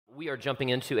We are jumping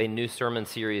into a new sermon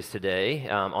series today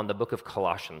on the book of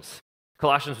Colossians.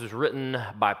 Colossians was written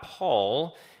by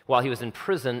Paul while he was in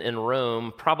prison in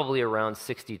Rome, probably around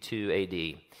 62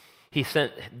 AD. He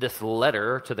sent this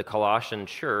letter to the Colossian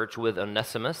church with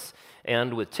Onesimus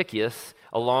and with Tychicus,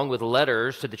 along with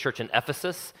letters to the church in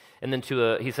Ephesus, and then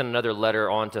he sent another letter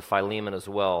on to Philemon as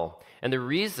well. And the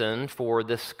reason for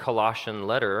this Colossian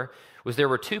letter was there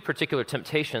were two particular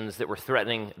temptations that were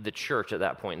threatening the church at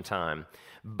that point in time.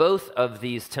 Both of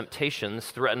these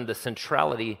temptations threatened the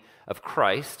centrality of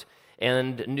Christ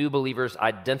and new believers'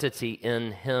 identity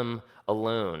in Him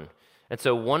alone. And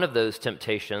so one of those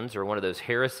temptations, or one of those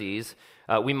heresies,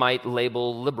 we might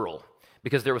label liberal,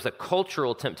 because there was a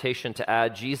cultural temptation to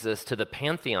add Jesus to the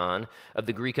pantheon of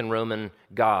the Greek and Roman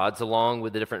gods, along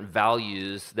with the different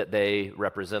values that they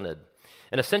represented.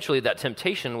 And essentially, that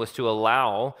temptation was to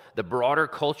allow the broader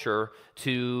culture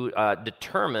to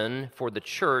determine for the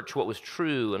church what was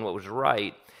true and what was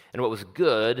right and what was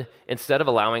good, instead of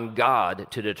allowing God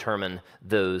to determine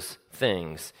those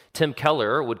things. Tim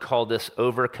Keller would call this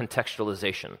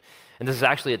over-contextualization. And this is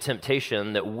actually a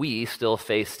temptation that we still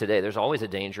face today. There's always a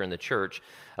danger in the church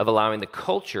of allowing the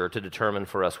culture to determine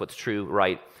for us what's true,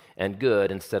 right, and good,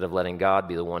 instead of letting God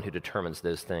be the one who determines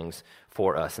those things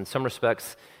for us. In some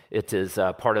respects, it is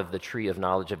part of the tree of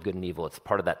knowledge of good and evil. It's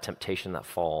part of that temptation, that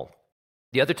fall.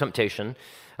 The other temptation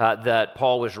that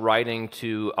Paul was writing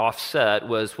to offset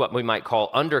was what we might call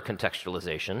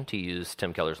under-contextualization, to use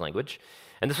Tim Keller's language.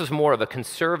 And this was more of a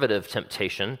conservative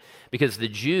temptation because the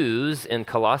Jews in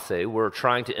Colossae were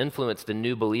trying to influence the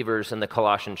new believers in the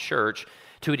Colossian church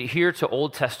to adhere to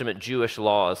Old Testament Jewish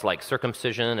laws like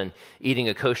circumcision and eating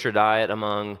a kosher diet,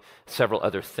 among several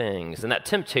other things. And that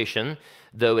temptation,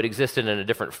 though it existed in a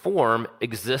different form,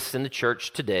 exists in the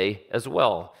church today as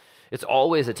well. It's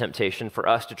always a temptation for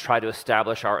us to try to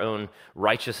establish our own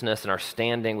righteousness and our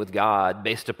standing with God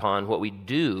based upon what we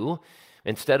do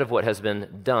instead of what has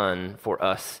been done for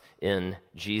us in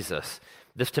Jesus.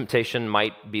 This temptation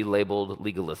might be labeled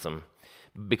legalism.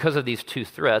 Because of these two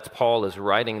threats, Paul is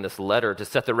writing this letter to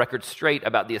set the record straight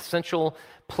about the essential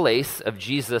place of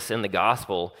Jesus in the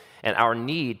gospel and our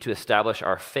need to establish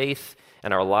our faith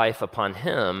and our life upon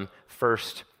Him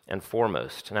first and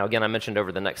foremost. Now, again, I mentioned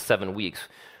over the next 7 weeks,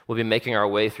 we'll be making our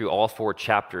way through all 4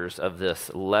 chapters of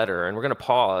this letter, and we're going to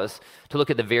pause to look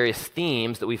at the various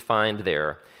themes that we find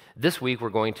there. This week, we're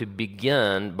going to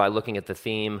begin by looking at the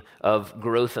theme of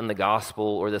growth in the gospel,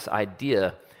 or this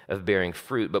idea of bearing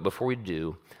fruit. But before we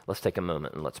do, let's take a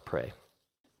moment and let's pray.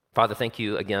 Father, thank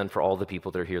you again for all the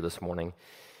people that are here this morning.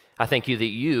 I thank you that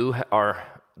you are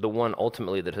the one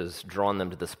ultimately that has drawn them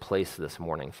to this place this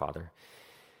morning, Father.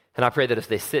 And I pray that as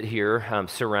they sit here,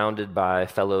 surrounded by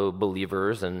fellow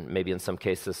believers, and maybe in some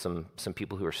cases some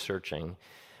people who are searching,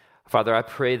 Father, I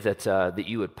pray that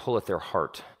you would pull at their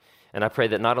heart. And I pray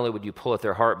that not only would you pull at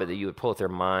their heart, but that you would pull at their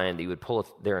mind, that you would pull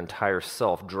at their entire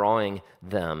self, drawing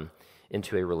them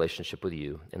into a relationship with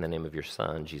you. In the name of your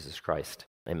Son, Jesus Christ.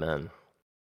 Amen.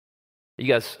 You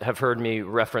guys have heard me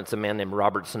reference a man named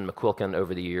Robertson McQuilkin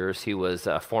over the years. He was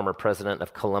a former president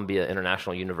of Columbia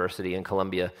International University in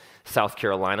Columbia, South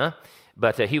Carolina.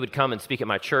 But he would come and speak at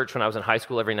my church when I was in high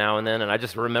school every now and then, and I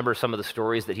just remember some of the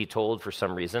stories that he told for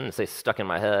some reason, and they stuck in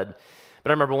my head. But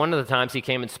I remember one of the times he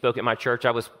came and spoke at my church,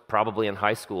 I was probably in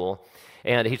high school,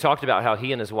 and he talked about how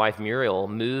he and his wife Muriel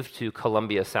moved to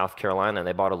Columbia, South Carolina, and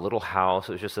they bought a little house.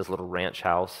 It was just this little ranch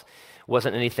house.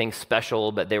 Wasn't anything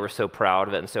special, but they were so proud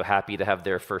of it and so happy to have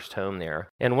their first home there.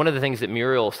 And one of the things that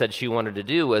Muriel said she wanted to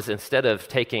do was, instead of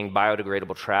taking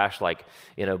biodegradable trash like,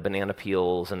 banana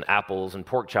peels and apples and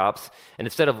pork chops, and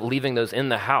instead of leaving those in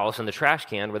the house in the trash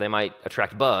can where they might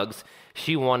attract bugs,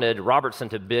 she wanted Robertson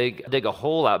to dig a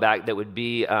hole out back that would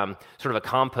be sort of a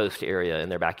compost area in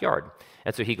their backyard.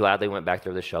 And so he gladly went back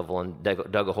there with a shovel and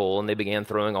dug a hole, and they began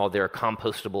throwing all their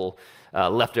compostable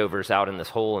leftovers out in this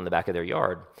hole in the back of their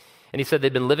yard. And he said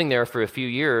they'd been living there for a few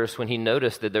years when he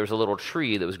noticed that there was a little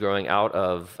tree that was growing out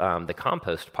of the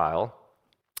compost pile.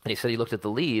 And he said he looked at the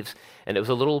leaves, and it was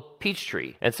a little peach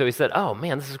tree. And so he said, oh,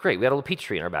 man, this is great. We had a little peach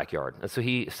tree in our backyard. And so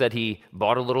he said he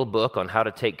bought a little book on how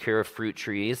to take care of fruit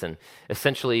trees. And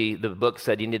essentially, the book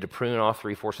said you need to prune off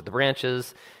 3/4 of the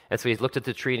branches. And so he looked at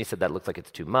the tree, and he said, that looks like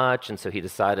it's too much. And so he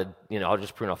decided, I'll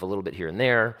just prune off a little bit here and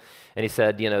there. And he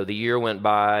said, the year went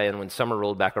by, and when summer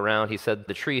rolled back around, he said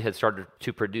the tree had started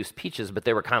to produce peaches, but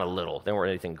they were kind of little. They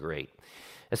weren't anything great.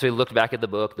 And so he looked back at the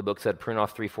book. The book said, prune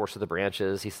off 3/4 of the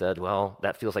branches. He said, well,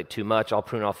 that feels like too much. I'll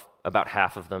prune off about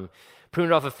half of them.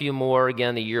 Pruned off a few more.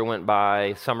 Again, the year went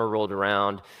by. Summer rolled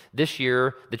around. This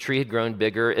year, the tree had grown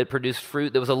bigger. It produced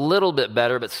fruit that was a little bit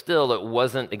better, but still it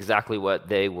wasn't exactly what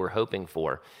they were hoping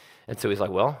for. And so he's like,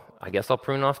 well, I guess I'll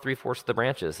prune off 3/4 of the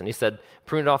branches. And he said,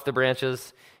 pruned off the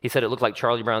branches. He said, it looked like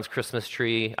Charlie Brown's Christmas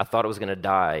tree. I thought it was going to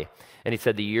die. And he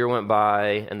said, the year went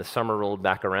by and the summer rolled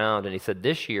back around. And he said,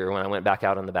 this year, when I went back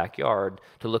out in the backyard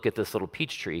to look at this little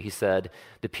peach tree, he said,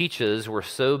 the peaches were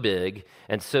so big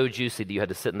and so juicy that you had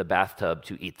to sit in the bathtub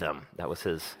to eat them. That was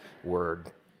his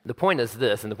word. The point is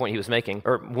this, and the point he was making,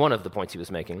 or one of the points he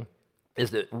was making,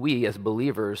 is that we as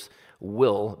believers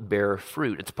will bear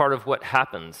fruit. It's part of what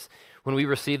happens when we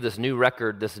receive this new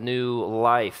record, this new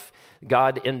life.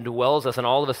 God indwells us, and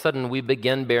all of a sudden we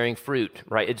begin bearing fruit,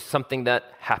 right? It's something that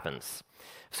happens.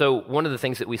 So one of the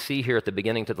things that we see here at the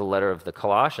beginning to the letter of the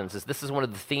Colossians is this is one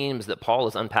of the themes that Paul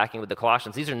is unpacking with the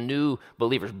Colossians. These are new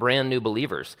believers, brand new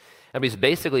believers. And what he's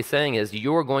basically saying is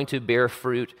you're going to bear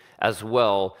fruit as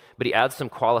well, but he adds some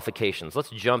qualifications. Let's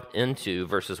jump into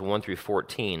verses 1 through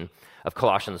 14 of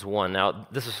Colossians 1. Now,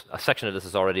 a section of this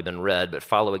has already been read, but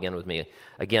follow again with me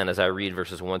again as I read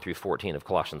verses 1 through 14 of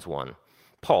Colossians 1.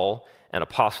 Paul, an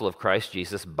apostle of Christ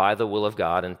Jesus by the will of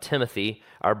God, and Timothy,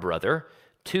 our brother,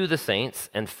 to the saints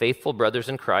and faithful brothers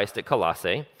in Christ at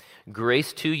Colossae,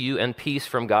 grace to you and peace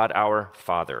from God our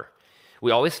Father. We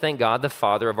always thank God, the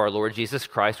Father of our Lord Jesus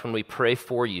Christ, when we pray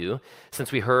for you,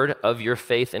 since we heard of your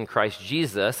faith in Christ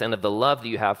Jesus and of the love that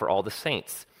you have for all the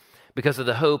saints, because of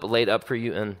the hope laid up for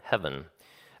you in heaven.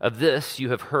 Of this you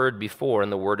have heard before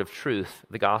in the word of truth,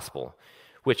 the gospel,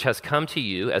 which has come to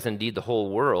you, as indeed the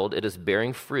whole world, it is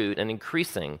bearing fruit and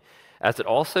increasing, as it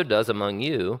also does among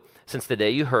you, since the day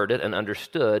you heard it and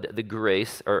understood the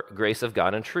grace of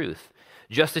God in truth.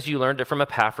 Just as you learned it from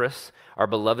Epaphras, our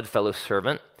beloved fellow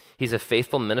servant, he's a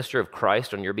faithful minister of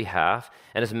Christ on your behalf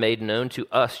and has made known to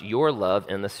us your love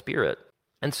in the Spirit.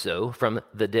 And so, from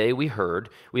the day we heard,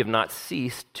 we have not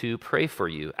ceased to pray for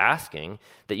you, asking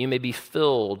that you may be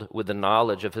filled with the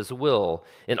knowledge of his will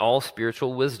in all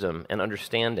spiritual wisdom and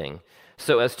understanding,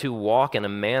 so as to walk in a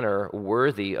manner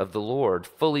worthy of the Lord,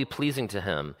 fully pleasing to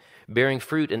him, bearing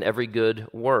fruit in every good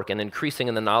work, and increasing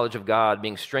in the knowledge of God,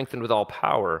 being strengthened with all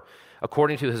power,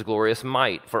 according to his glorious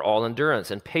might, for all endurance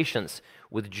and patience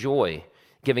with joy,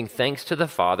 giving thanks to the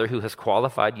Father who has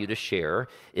qualified you to share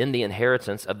in the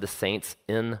inheritance of the saints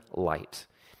in light.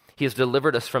 He has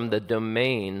delivered us from the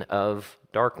domain of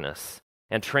darkness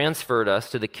and transferred us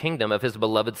to the kingdom of his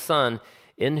beloved Son,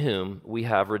 in whom we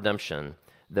have redemption,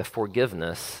 the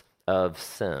forgiveness of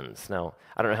sins. Now,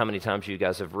 I don't know how many times you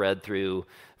guys have read through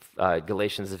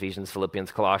Galatians, Ephesians,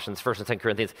 Philippians, Colossians, 1st and 2nd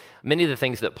Corinthians. Many of the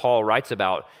things that Paul writes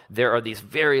about, there are these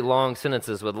very long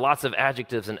sentences with lots of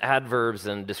adjectives and adverbs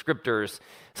and descriptors.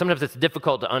 Sometimes it's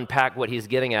difficult to unpack what he's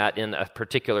getting at in a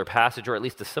particular passage, or at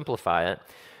least to simplify it.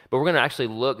 But we're going to actually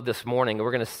look this morning, and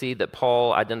we're going to see that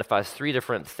Paul identifies 3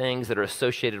 different things that are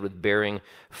associated with bearing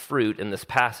fruit in this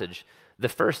passage. The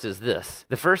first is this.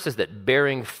 The first is that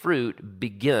bearing fruit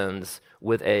begins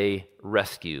with a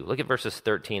rescue. Look at verses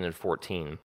 13 and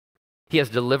 14. He has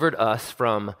delivered us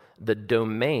from the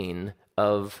domain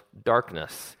of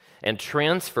darkness and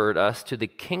transferred us to the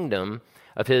kingdom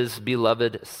of his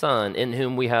beloved Son, in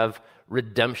whom we have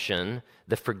redemption,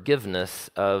 the forgiveness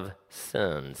of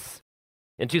sins.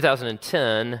 In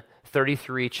 2010,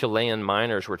 33 Chilean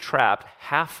miners were trapped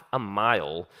half a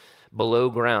mile below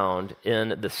ground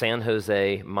in the San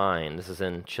Jose mine. This is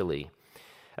in Chile.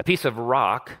 A piece of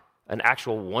rock, an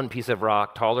actual one piece of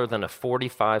rock taller than a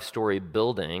 45-story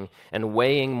building and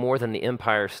weighing more than the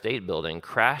Empire State Building,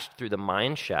 crashed through the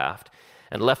mine shaft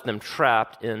and left them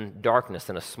trapped in darkness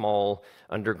in a small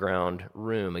underground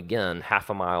room, again, half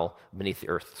a mile beneath the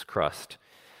earth's crust.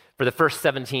 For the first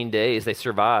 17 days, they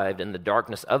survived in the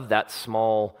darkness of that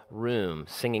small room,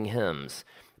 singing hymns,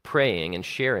 praying, and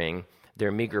sharing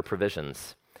their meager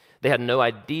provisions. They had no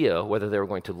idea whether they were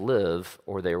going to live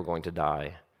or they were going to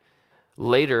die.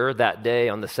 Later that day,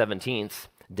 on the 17th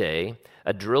day,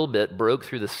 a drill bit broke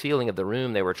through the ceiling of the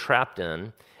room they were trapped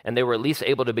in, and they were at least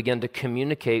able to begin to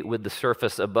communicate with the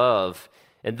surface above.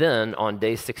 And then, on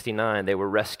day 69, they were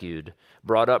rescued,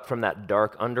 brought up from that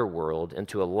dark underworld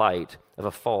into a light of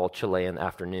a fall Chilean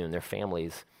afternoon. Their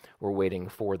families were waiting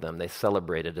for them. They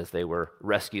celebrated as they were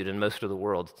rescued, and most of the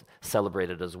world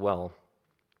celebrated as well.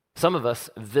 Some of us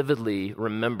vividly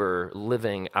remember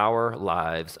living our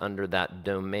lives under that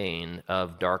domain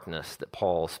of darkness that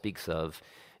Paul speaks of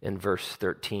in verse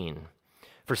 13.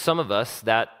 For some of us,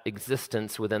 that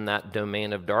existence within that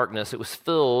domain of darkness, it was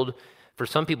filled, for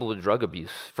some people, with drug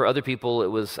abuse. For other people, it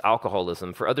was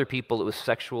alcoholism. For other people, it was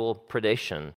sexual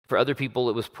predation. For other people,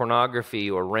 it was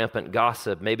pornography or rampant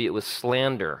gossip. Maybe it was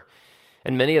slander.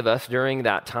 And many of us during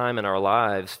that time in our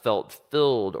lives felt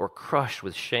filled or crushed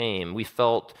with shame. We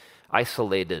felt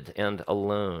isolated and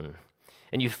alone.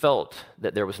 and you felt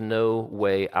that there was no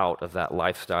way out of that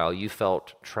lifestyle. You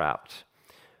felt trapped.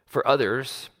 For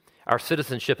others, our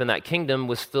citizenship in that kingdom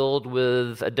was filled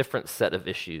with a different set of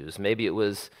issues. Maybe it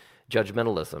was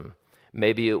judgmentalism.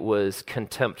 Maybe it was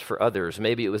contempt for others.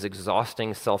 Maybe it was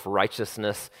exhausting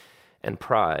self-righteousness and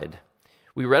pride.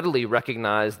 We readily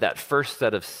recognize that first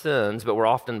set of sins, but we're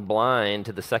often blind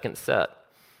to the second set.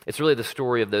 It's really the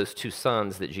story of those two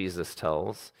sons that Jesus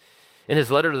tells. In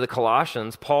his letter to the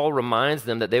Colossians, Paul reminds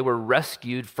them that they were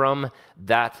rescued from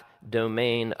that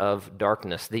domain of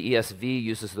darkness. The ESV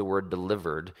uses the word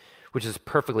delivered, which is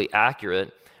perfectly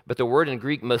accurate, but the word in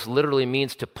Greek most literally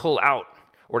means to pull out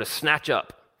or to snatch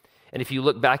up. And if you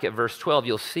look back at verse 12,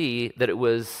 you'll see that it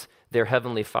was their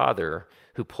heavenly Father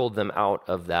who pulled them out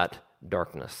of that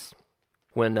darkness.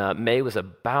 When May was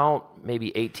about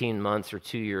maybe 18 months or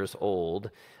 2 years old,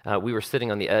 we were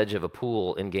sitting on the edge of a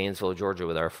pool in Gainesville, Georgia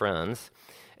with our friends,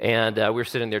 and we were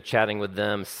sitting there chatting with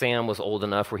them. Sam was old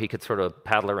enough where he could sort of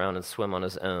paddle around and swim on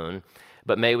his own,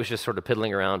 but May was just sort of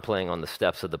piddling around playing on the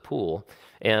steps of the pool.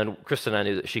 And Krista and I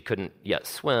knew that she couldn't yet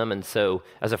swim, and so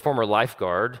as a former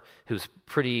lifeguard who's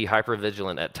pretty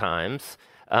hypervigilant at times,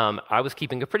 I was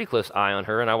keeping a pretty close eye on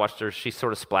her, and I watched her. She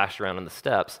sort of splashed around on the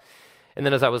steps. And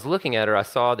then as I was looking at her, I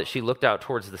saw that she looked out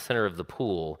towards the center of the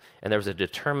pool, and there was a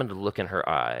determined look in her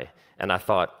eye. And I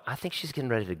thought, I think she's getting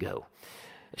ready to go.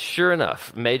 Sure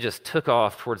enough, May just took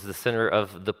off towards the center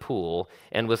of the pool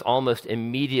and was almost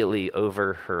immediately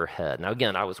over her head. Now,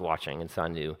 again, I was watching, and so I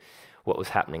knew what was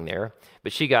happening there.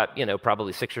 But she got,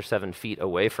 probably 6 or 7 feet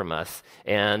away from us,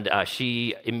 and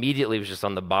she immediately was just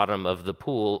on the bottom of the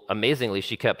pool. Amazingly,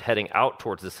 she kept heading out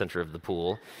towards the center of the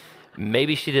pool.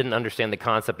 Maybe she didn't understand the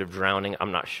concept of drowning,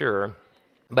 I'm not sure.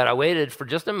 But I waited for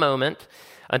just a moment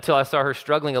until I saw her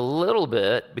struggling a little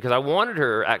bit, because I wanted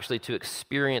her actually to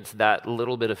experience that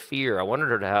little bit of fear. I wanted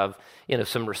her to have,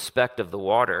 some respect of the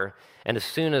water. And as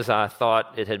soon as I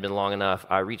thought it had been long enough,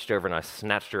 I reached over and I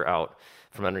snatched her out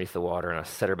from underneath the water and I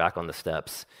set her back on the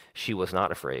steps. She was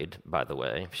not afraid, by the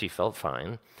way. She felt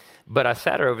fine. But I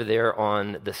sat her over there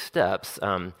on the steps.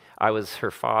 I was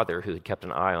her father who had kept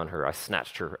an eye on her. I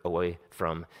snatched her away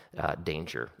from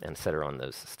danger and set her on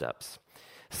those steps.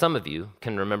 Some of you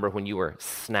can remember when you were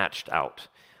snatched out,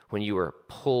 when you were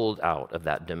pulled out of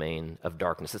that domain of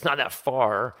darkness. It's not that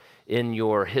far in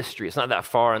your history. It's not that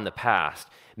far in the past.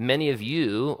 Many of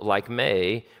you, like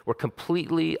May, were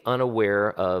completely unaware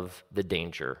of the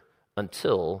danger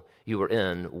until you were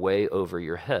in way over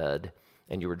your head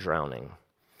and you were drowning.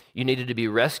 You needed to be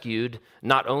rescued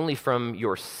not only from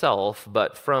yourself,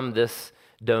 but from this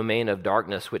domain of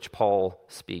darkness which Paul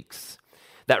speaks.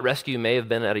 That rescue may have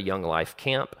been at a Young Life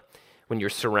camp, when you're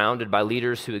surrounded by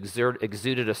leaders who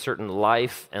exuded a certain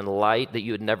life and light that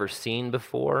you had never seen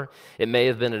before. It may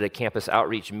have been at a campus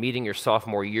outreach meeting your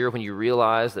sophomore year when you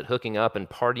realized that hooking up and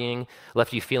partying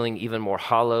left you feeling even more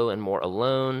hollow and more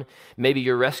alone. Maybe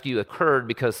your rescue occurred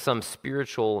because some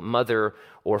spiritual mother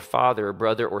or father,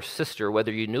 brother or sister,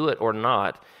 whether you knew it or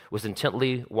not, was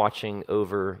intently watching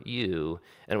over you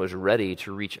and was ready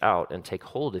to reach out and take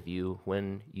hold of you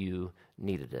when you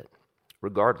needed it.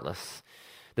 Regardless,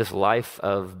 this life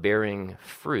of bearing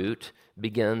fruit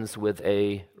begins with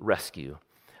a rescue,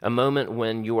 a moment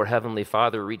when your heavenly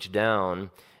Father reached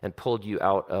down and pulled you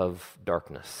out of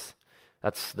darkness.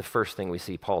 That's the first thing we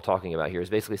see Paul talking about here, is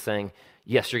basically saying,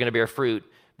 yes, you're going to bear fruit,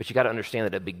 but you got to understand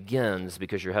that it begins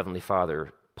because your heavenly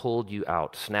Father pulled you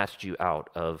out, snatched you out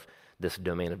of this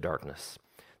domain of darkness.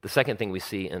 The second thing we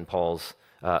see in Paul's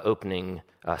opening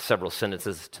several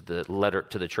sentences to the letter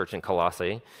to the church in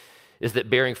Colossae is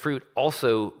that bearing fruit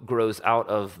also grows out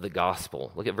of the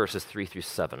gospel. Look at verses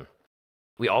 3-7.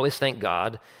 We always thank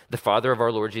God, the Father of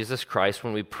our Lord Jesus Christ,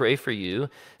 when we pray for you,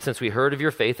 since we heard of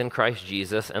your faith in Christ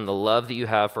Jesus and the love that you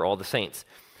have for all the saints,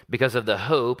 because of the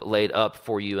hope laid up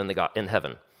for you in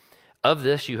heaven. Of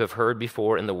this you have heard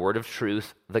before in the word of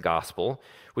truth, the gospel,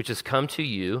 which has come to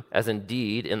you, as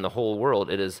indeed in the whole world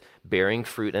it is bearing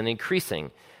fruit and increasing,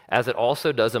 as it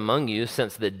also does among you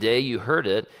since the day you heard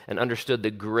it and understood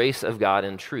the grace of God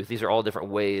in truth. These are all different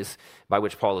ways by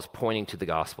which Paul is pointing to the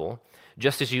gospel,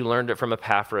 just as you learned it from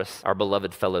Epaphras, our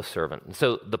beloved fellow servant. And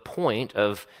so the point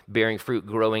of bearing fruit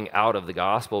growing out of the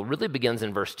gospel really begins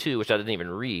in verse 2, which I didn't even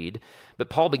read, but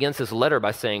Paul begins his letter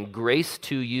by saying, grace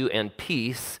to you and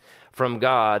peace from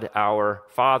God our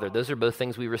Father. Those are both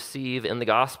things we receive in the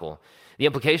gospel. The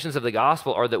implications of the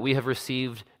gospel are that we have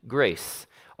received grace,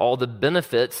 all the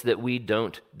benefits that we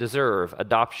don't deserve: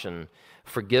 adoption,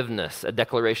 forgiveness, a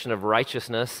declaration of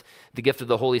righteousness, the gift of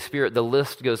the Holy Spirit. The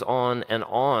list goes on,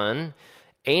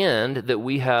 and that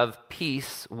we have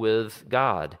peace with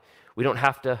God. We don't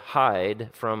have to hide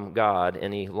from God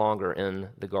any longer in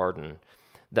the garden.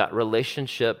 That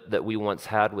relationship that we once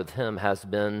had with him has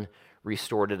been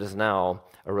restored. It is now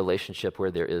a relationship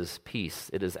where there is peace.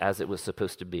 It is as it was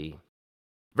supposed to be.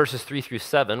 Verses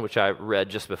 3-7, which I read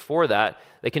just before that,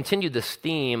 they continue this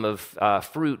theme of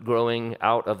fruit growing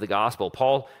out of the gospel.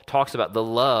 Paul talks about the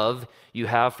love you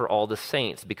have for all the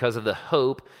saints because of the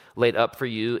hope laid up for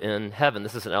you in heaven.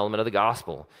 This is an element of the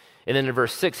gospel. And then in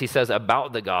verse 6, he says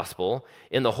about the gospel,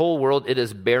 in the whole world it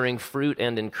is bearing fruit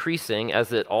and increasing,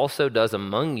 as it also does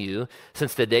among you,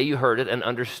 since the day you heard it and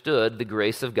understood the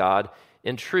grace of God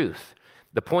in truth.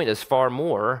 The point is far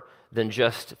more than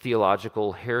just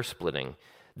theological hair splitting.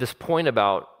 This point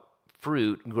about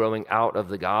fruit growing out of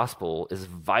the gospel is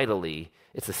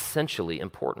it's essentially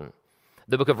important.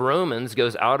 The book of Romans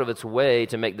goes out of its way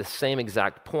to make the same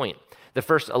exact point. The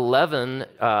first 11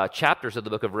 chapters of the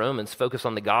book of Romans focus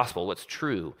on the gospel, what's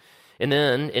true. And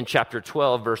then in chapter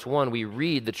 12, verse 1, we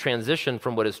read the transition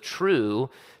from what is true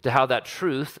to how that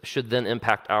truth should then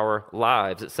impact our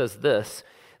lives. It says this,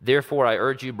 "Therefore I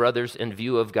urge you, brothers, in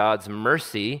view of God's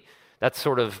mercy," that's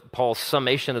sort of Paul's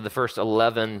summation of the first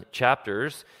 11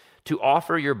 chapters, "to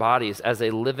offer your bodies as a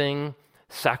living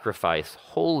sacrifice,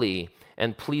 holy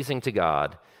and pleasing to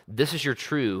God. This is your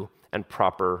true and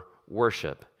proper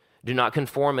worship. Do not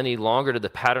conform any longer to the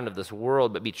pattern of this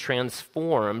world, but be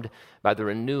transformed by the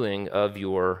renewing of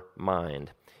your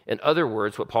mind." In other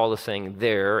words, what Paul is saying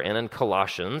there and in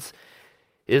Colossians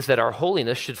is that our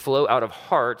holiness should flow out of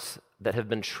hearts that have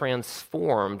been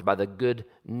transformed by the good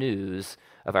news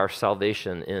of our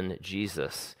salvation in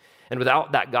Jesus. And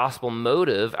without that gospel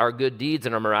motive, our good deeds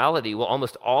and our morality will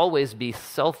almost always be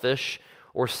selfish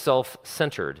or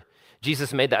self-centered.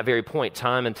 Jesus made that very point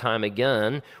time and time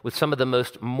again with some of the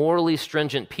most morally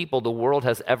stringent people the world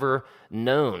has ever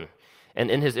known. And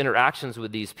in his interactions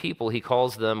with these people, he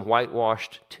calls them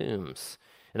whitewashed tombs.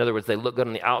 In other words, they look good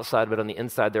on the outside, but on the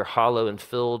inside they're hollow and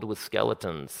filled with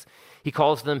skeletons. He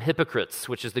calls them hypocrites,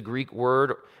 which is the Greek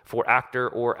word for actor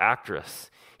or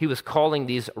actress. He was calling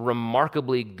these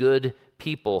remarkably good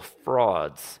people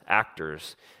frauds,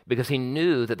 actors, because he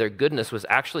knew that their goodness was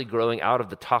actually growing out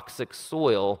of the toxic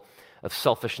soil of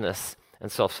selfishness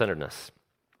and self-centeredness.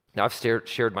 Now, I've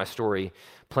shared my story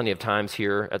plenty of times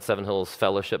here at Seven Hills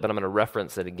Fellowship, but I'm going to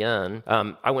reference it again.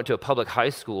 I went to a public high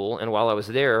school, and while I was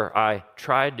there, I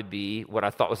tried to be what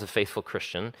I thought was a faithful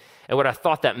Christian. And what I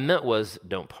thought that meant was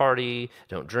don't party,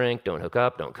 don't drink, don't hook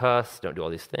up, don't cuss, don't do all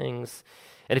these things.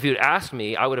 And if you had asked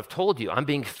me, I would have told you I'm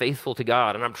being faithful to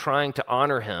God, and I'm trying to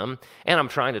honor him, and I'm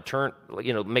trying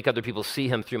to make other people see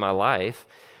him through my life.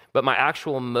 But my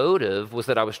actual motive was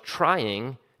that I was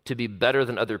trying to be better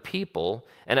than other people,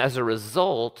 and as a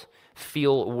result,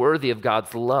 feel worthy of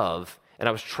God's love, and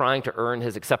I was trying to earn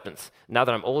his acceptance. Now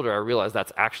that I'm older, I realize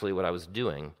that's actually what I was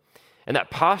doing. And that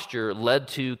posture led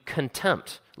to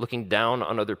contempt, looking down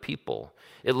on other people.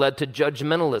 It led to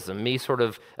judgmentalism, me sort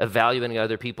of evaluating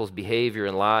other people's behavior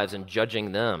and lives and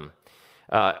judging them.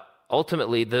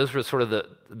 Ultimately, those were sort of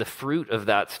the fruit of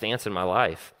that stance in my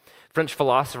life. French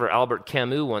philosopher Albert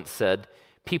Camus once said,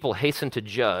 "People hasten to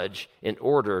judge in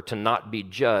order to not be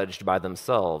judged by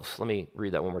themselves." Let me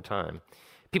read that one more time.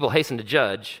 People hasten to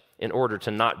judge in order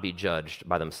to not be judged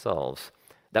by themselves.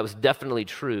 That was definitely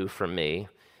true for me,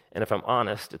 and if I'm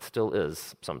honest, it still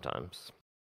is sometimes.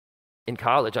 In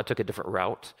college, I took a different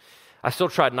route. I still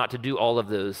tried not to do all of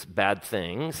those bad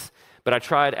things, but I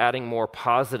tried adding more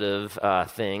positive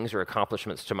things or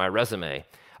accomplishments to my resume.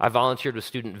 I volunteered with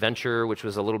Student Venture, which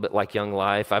was a little bit like Young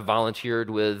Life. I volunteered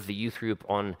with the youth group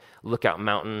on Lookout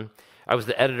Mountain. I was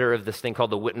the editor of this thing called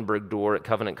the Wittenberg Door at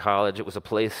Covenant College. It was a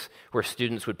place where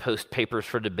students would post papers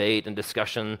for debate and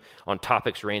discussion on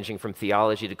topics ranging from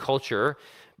theology to culture.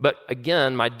 But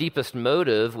again, my deepest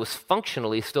motive was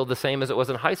functionally still the same as it was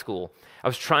in high school. I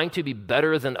was trying to be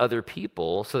better than other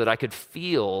people so that I could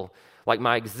feel like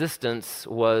my existence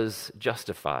was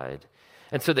justified,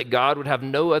 and so that God would have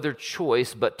no other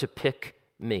choice but to pick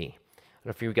me. I don't know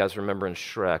if you guys remember in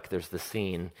Shrek, there's the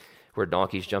scene where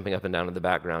Donkey's jumping up and down in the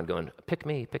background going, "Pick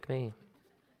me, pick me."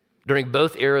 During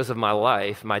both eras of my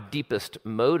life, my deepest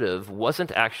motive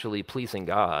wasn't actually pleasing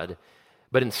God,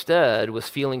 but instead was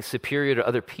feeling superior to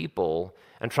other people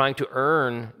and trying to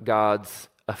earn God's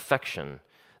affection.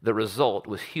 The result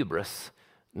was hubris,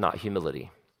 not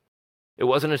humility. It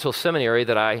wasn't until seminary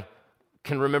that I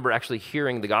can remember actually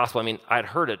hearing the gospel. I mean, I'd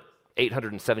heard it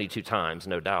 872 times,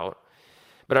 no doubt.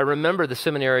 But I remember the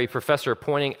seminary professor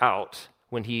pointing out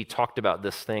when he talked about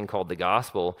this thing called the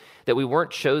gospel, that we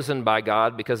weren't chosen by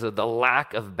God because of the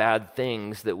lack of bad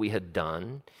things that we had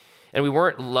done. And we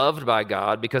weren't loved by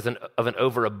God because of an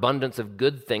overabundance of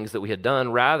good things that we had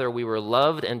done. Rather, we were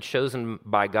loved and chosen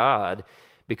by God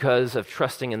because of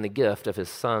trusting in the gift of his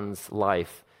Son's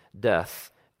life,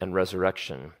 death, and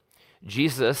resurrection.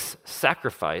 Jesus'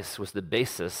 sacrifice was the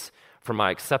basis for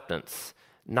my acceptance,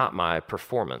 not my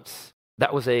performance.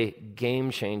 That was a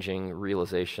game-changing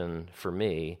realization for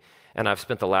me, and I've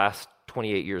spent the last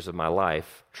 28 years of my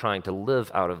life trying to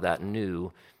live out of that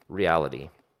new reality.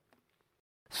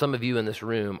 Some of you in this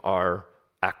room are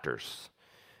actors.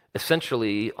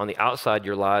 Essentially, on the outside,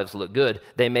 your lives look good.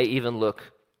 They may even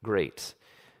look great.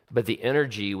 But the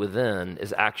energy within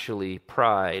is actually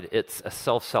pride. It's a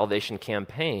self-salvation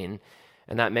campaign,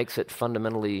 and that makes it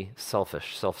fundamentally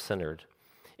selfish, self-centered.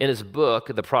 In his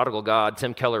book, The Prodigal God,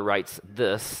 Tim Keller writes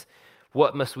this: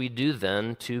 "What must we do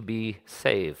then to be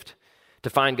saved? To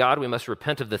find God, we must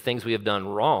repent of the things we have done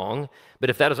wrong. But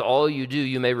if that is all you do,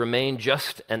 you may remain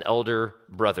just an elder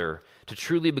brother. To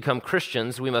truly become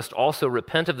Christians, we must also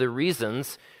repent of the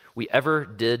reasons we ever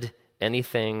did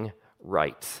anything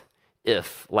right.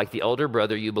 If, like the elder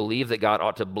brother, you believe that God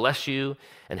ought to bless you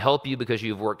and help you because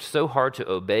you've worked so hard to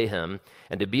obey him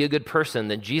and to be a good person,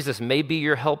 then Jesus may be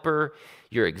your helper,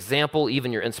 your example,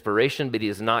 even your inspiration, but he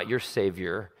is not your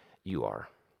Savior. You are."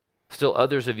 Still,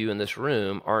 others of you in this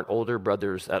room aren't older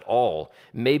brothers at all.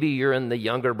 Maybe you're in the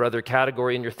younger brother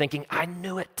category and you're thinking, "I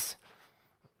knew it."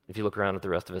 If you look around at the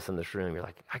rest of us in this room, you're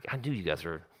like, I knew you guys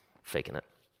were faking it.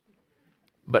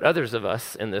 But others of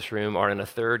us in this room are in a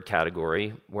third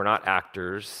category. We're not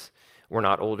actors. We're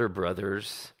not older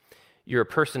brothers. You're a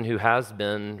person who has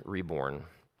been reborn.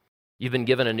 You've been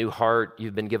given a new heart.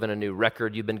 You've been given a new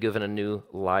record. You've been given a new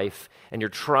life. And you're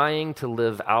trying to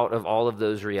live out of all of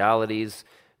those realities,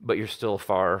 but you're still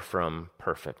far from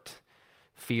perfect.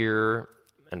 Fear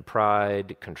and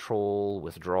pride, control,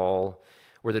 withdrawal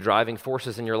were the driving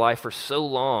forces in your life for so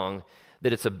long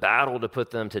that it's a battle to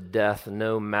put them to death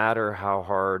no matter how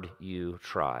hard you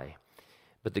try.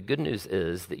 But the good news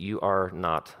is that you are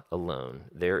not alone.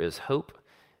 There is hope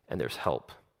and there's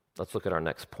help. Let's look at our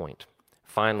next point.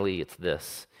 Finally, it's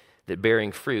this, that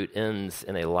bearing fruit ends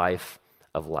in a life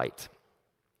of light.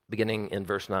 Beginning in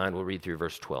verse 9, we'll read through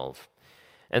verse 12.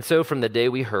 "And so from the day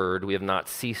we heard, we have not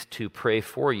ceased to pray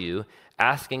for you,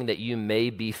 asking that you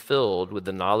may be filled with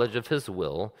the knowledge of his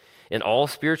will, in all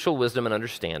spiritual wisdom and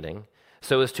understanding,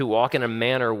 so as to walk in a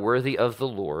manner worthy of the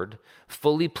Lord,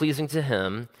 fully pleasing to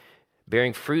him,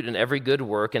 bearing fruit in every good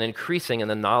work and increasing in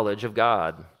the knowledge of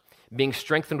God, being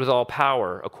strengthened with all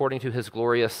power according to his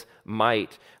glorious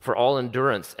might, for all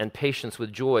endurance and patience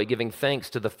with joy, giving thanks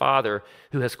to the Father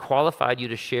who has qualified you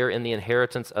to share in the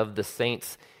inheritance of the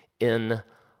saints in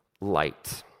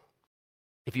light."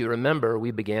 If you remember,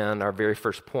 we began our very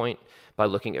first point by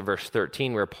looking at verse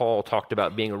 13, where Paul talked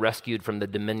about being rescued from the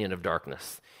dominion of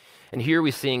darkness. And here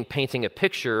we see painting a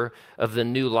picture of the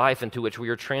new life into which we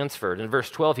are transferred. In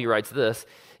verse 12, he writes this: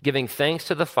 "Giving thanks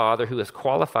to the Father who has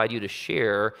qualified you to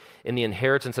share in the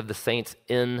inheritance of the saints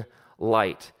in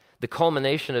light." The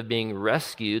culmination of being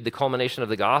rescued, the culmination of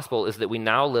the gospel, is that we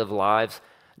now live lives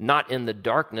not in the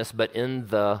darkness, but in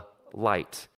the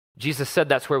light. Jesus said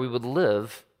that's where we would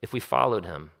live if we followed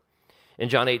him. In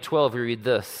John 8:12, we read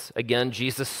this: "Again,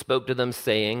 Jesus spoke to them,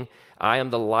 saying, I am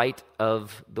the light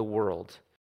of the world.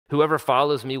 Whoever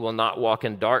follows me will not walk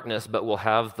in darkness, but will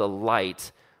have the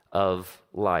light of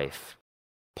life."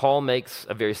 Paul makes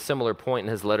a very similar point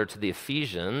in his letter to the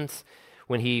Ephesians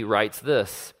when he writes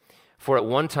this: "For at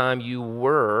one time you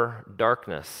were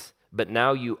darkness, but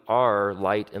now you are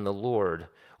light in the Lord.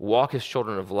 Walk as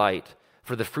children of light,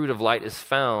 for the fruit of light is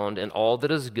found in all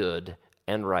that is good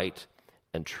and right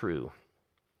and true."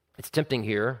 It's tempting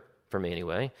here, for me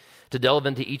anyway, to delve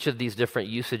into each of these different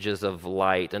usages of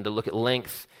light and to look at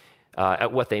length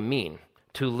at what they mean.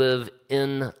 To live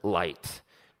in light,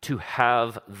 to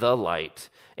have the light,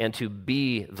 and to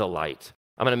be the light.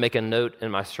 I'm going to make a note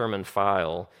in my sermon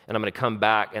file, and I'm going to come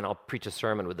back and I'll preach a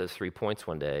sermon with those 3 points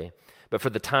one day. But for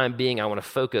the time being, I want to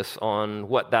focus on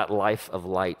what that life of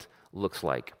light looks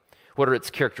like. What are its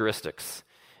characteristics?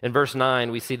 In verse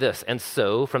 9, we see this: "And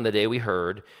so, from the day we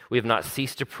heard, we have not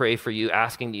ceased to pray for you,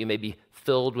 asking that you may be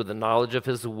filled with the knowledge of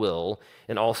his will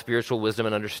in all spiritual wisdom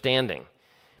and understanding."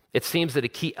 It seems that a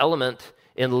key element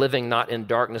in living not in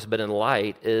darkness but in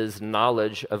light is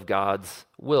knowledge of God's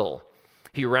will.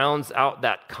 He rounds out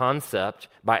that concept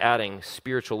by adding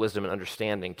spiritual wisdom and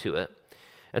understanding to it.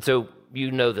 And so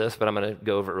you know this, but I'm going to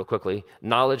go over it real quickly.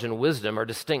 Knowledge and wisdom are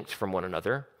distinct from one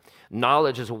another.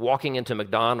 Knowledge is walking into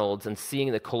McDonald's and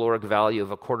seeing the caloric value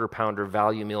of a quarter-pounder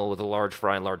value meal with a large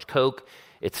fry and large Coke.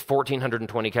 It's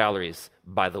 1,420 calories,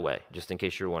 by the way, just in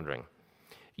case you're wondering.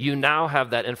 You now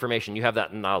have that information, you have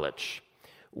that knowledge.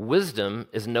 Wisdom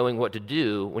is knowing what to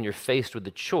do when you're faced with the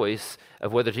choice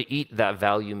of whether to eat that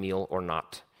value meal or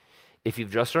not. If you've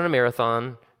just run a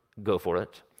marathon, go for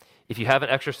it. If you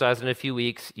haven't exercised in a few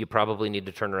weeks, you probably need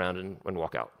to turn around and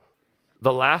walk out.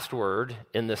 The last word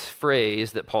in this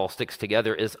phrase that Paul sticks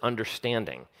together is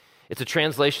understanding. It's a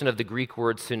translation of the Greek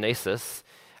word sunesis.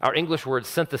 Our English word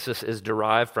synthesis is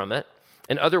derived from it.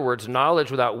 In other words, knowledge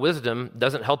without wisdom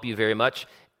doesn't help you very much.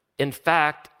 In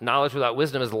fact, knowledge without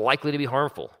wisdom is likely to be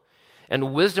harmful.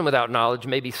 And wisdom without knowledge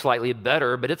may be slightly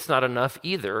better, but it's not enough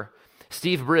either.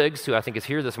 Steve Briggs, who I think is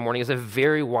here this morning, is a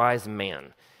very wise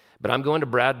man. But I'm going to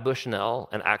Brad Bushnell,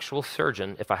 an actual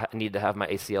surgeon, if I need to have my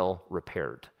ACL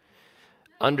repaired.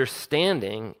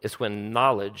 Understanding is when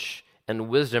knowledge and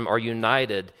wisdom are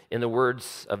united. In the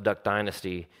words of Duck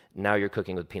Dynasty, now you're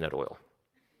cooking with peanut oil.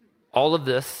 All of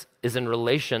this is in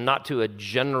relation not to a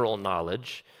general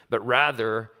knowledge, but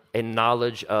rather a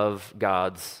knowledge of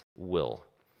God's will.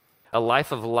 A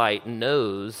life of light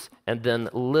knows and then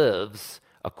lives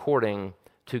according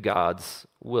to God's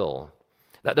will.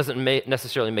 That doesn't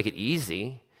necessarily make it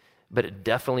easy, but it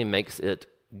definitely makes it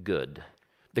good.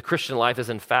 The Christian life is,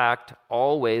 in fact,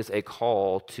 always a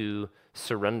call to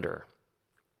surrender.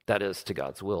 That is, to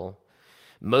God's will.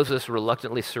 Moses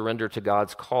reluctantly surrendered to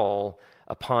God's call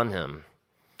upon him.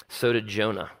 So did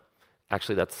Jonah.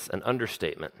 Actually, that's an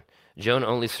understatement. Jonah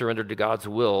only surrendered to God's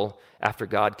will after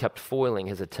God kept foiling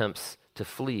his attempts to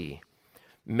flee.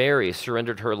 Mary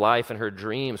surrendered her life and her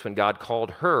dreams when God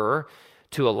called her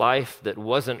to a life that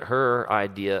wasn't her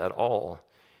idea at all.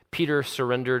 Peter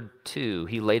surrendered too.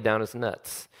 He laid down his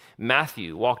nets.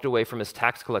 Matthew walked away from his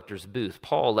tax collector's booth.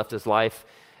 Paul left his life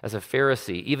as a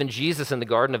Pharisee. Even Jesus in the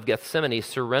Garden of Gethsemane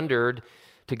surrendered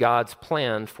to God's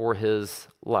plan for his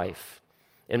life.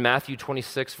 In Matthew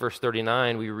 26, verse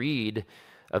 39, we read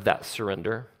of that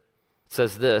surrender. It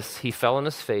says this, he fell on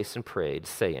his face and prayed,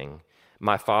 saying,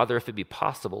 my Father, if it be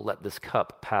possible, let this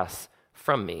cup pass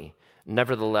from me.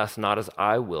 Nevertheless, not as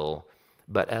I will,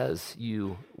 but as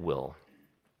you will.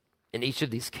 In each of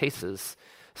these cases,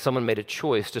 someone made a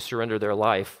choice to surrender their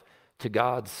life to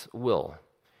God's will.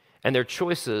 And their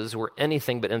choices were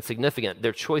anything but insignificant.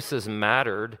 Their choices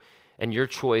mattered, and your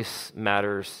choice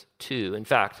matters too. In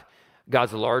fact,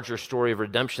 God's larger story of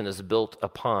redemption is built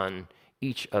upon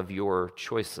each of your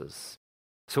choices.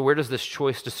 So where does this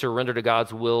choice to surrender to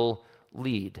God's will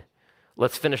lead?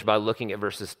 Let's finish by looking at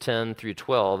verses 10 through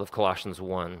 12 of Colossians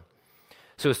 1.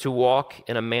 So as to walk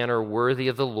in a manner worthy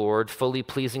of the Lord, fully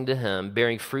pleasing to him,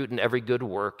 bearing fruit in every good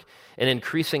work, and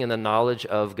increasing in the knowledge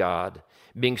of God,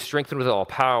 being strengthened with all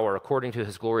power according to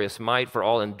his glorious might, for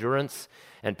all endurance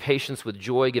and patience with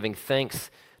joy, giving thanks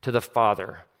to the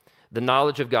Father. The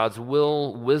knowledge of God's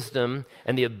will, wisdom,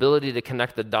 and the ability to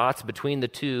connect the dots between the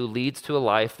two leads to a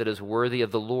life that is worthy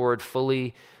of the Lord,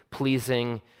 fully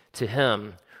pleasing to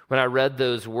him. When I read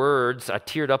those words, I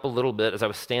teared up a little bit as I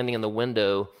was standing in the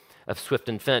window of Swift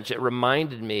and Finch. It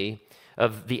reminded me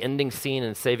of the ending scene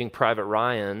in Saving Private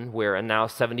Ryan, where a now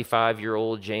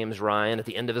 75-year-old James Ryan, at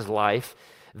the end of his life,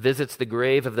 visits the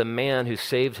grave of the man who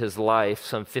saved his life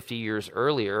some 50 years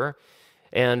earlier.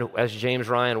 And as James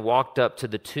Ryan walked up to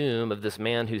the tomb of this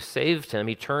man who saved him,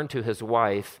 he turned to his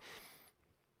wife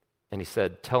and he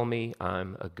said, "Tell me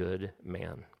I'm a good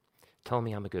man. Tell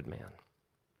me I'm a good man."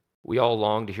 We all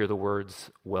long to hear the words,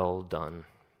 "Well done."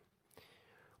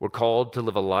 We're called to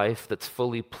live a life that's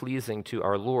fully pleasing to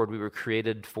our Lord. We were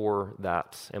created for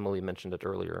that. Emily mentioned it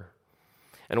earlier.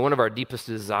 And one of our deepest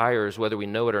desires, whether we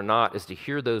know it or not, is to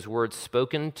hear those words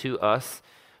spoken to us,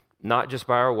 not just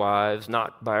by our wives,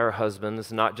 not by our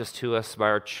husbands, not just to us by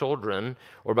our children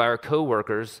or by our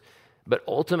coworkers, but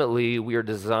ultimately we are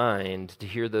designed to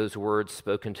hear those words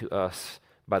spoken to us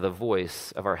by the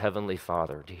voice of our Heavenly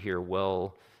Father, to hear,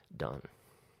 "Well done."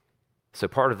 So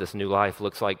part of this new life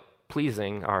looks like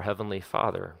pleasing our Heavenly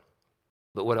Father.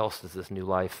 But what else does this new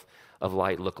life of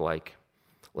light look like?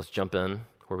 Let's jump in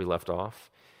where we left off.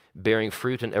 Bearing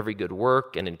fruit in every good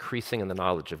work and increasing in the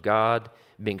knowledge of God,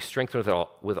 being strengthened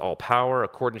with all power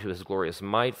according to his glorious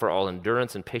might, for all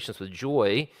endurance and patience with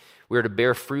joy. We are to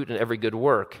bear fruit in every good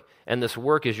work. And this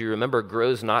work, as you remember,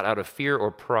 grows not out of fear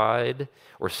or pride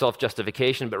or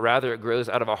self-justification, but rather it grows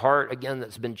out of a heart, again,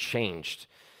 that's been changed,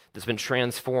 that's been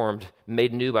transformed,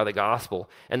 made new by the gospel.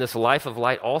 And this life of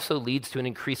light also leads to an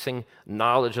increasing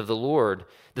knowledge of the Lord.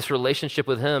 This relationship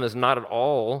with him is not at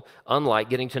all unlike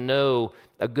getting to know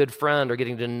a good friend or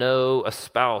getting to know a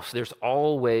spouse. There's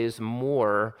always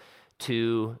more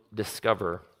to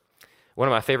discover. One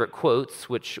of my favorite quotes,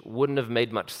 which wouldn't have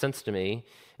made much sense to me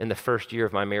in the first year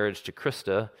of my marriage to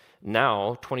Krista,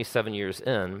 now, 27 years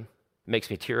in, makes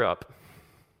me tear up.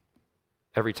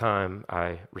 every time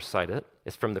I recite it.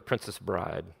 It's from The Princess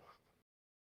Bride.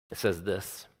 It says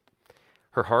this: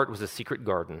 "Her heart was a secret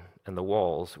garden, and the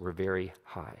walls were very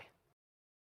high."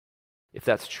 If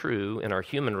that's true in our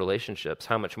human relationships,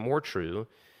 how much more true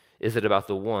is it about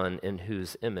the one in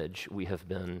whose image we have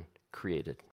been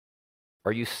created?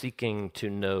 Are you seeking to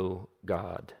know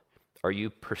God? Are you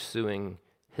pursuing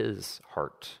his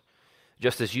heart?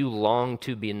 Just as you long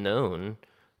to be known,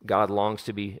 God longs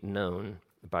to be known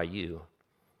by you.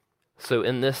 So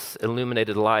in this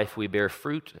illuminated life, we bear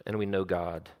fruit and we know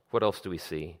God. What else do we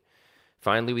see?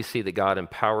 Finally, we see that God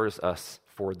empowers us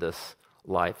for this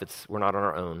life. We're not on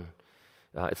our own.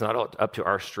 It's not up to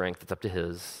our strength, it's up to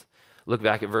his. Look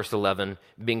back at verse 11,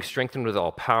 "Being strengthened with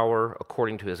all power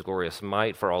according to his glorious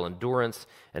might for all endurance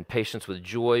and patience with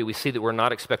joy." We see that we're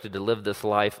not expected to live this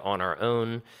life on our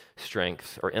own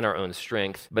strength or in our own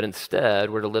strength, but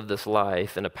instead we're to live this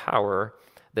life in a power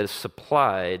that is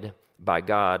supplied by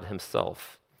God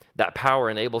himself. That power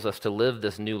enables us to live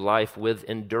this new life with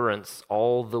endurance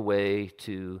all the way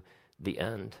to the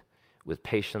end, with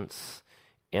patience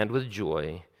and with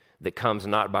joy that comes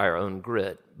not by our own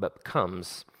grit, but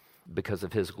comes because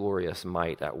of his glorious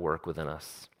might at work within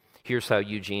us. Here's how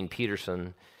Eugene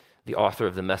Peterson, the author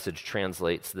of The Message,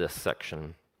 translates this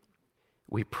section.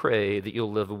 "We pray that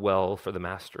you'll live well for the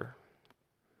Master,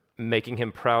 making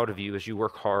him proud of you as you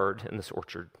work hard in this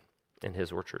orchard, in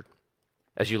his orchard.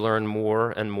 As you learn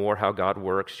more and more how God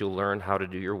works, you'll learn how to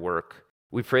do your work.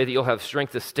 We pray that you'll have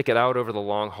strength to stick it out over the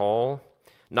long haul,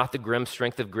 not the grim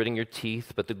strength of gritting your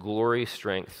teeth, but the glory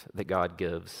strength that God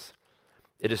gives.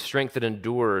 It is strength that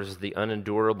endures the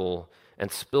unendurable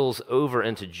and spills over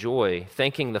into joy,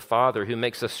 thanking the Father who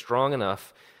makes us strong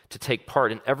enough to take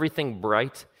part in everything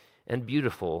bright and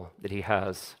beautiful that he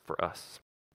has for us.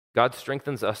 God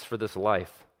strengthens us for this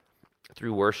life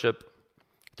through worship,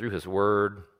 through his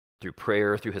word, through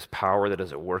prayer, through his power that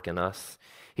is at work in us.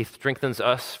 He strengthens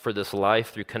us for this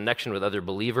life through connection with other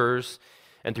believers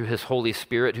and through his Holy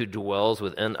Spirit who dwells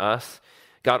within us.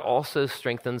 God also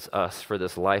strengthens us for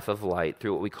this life of light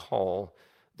through what we call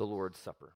the Lord's Supper.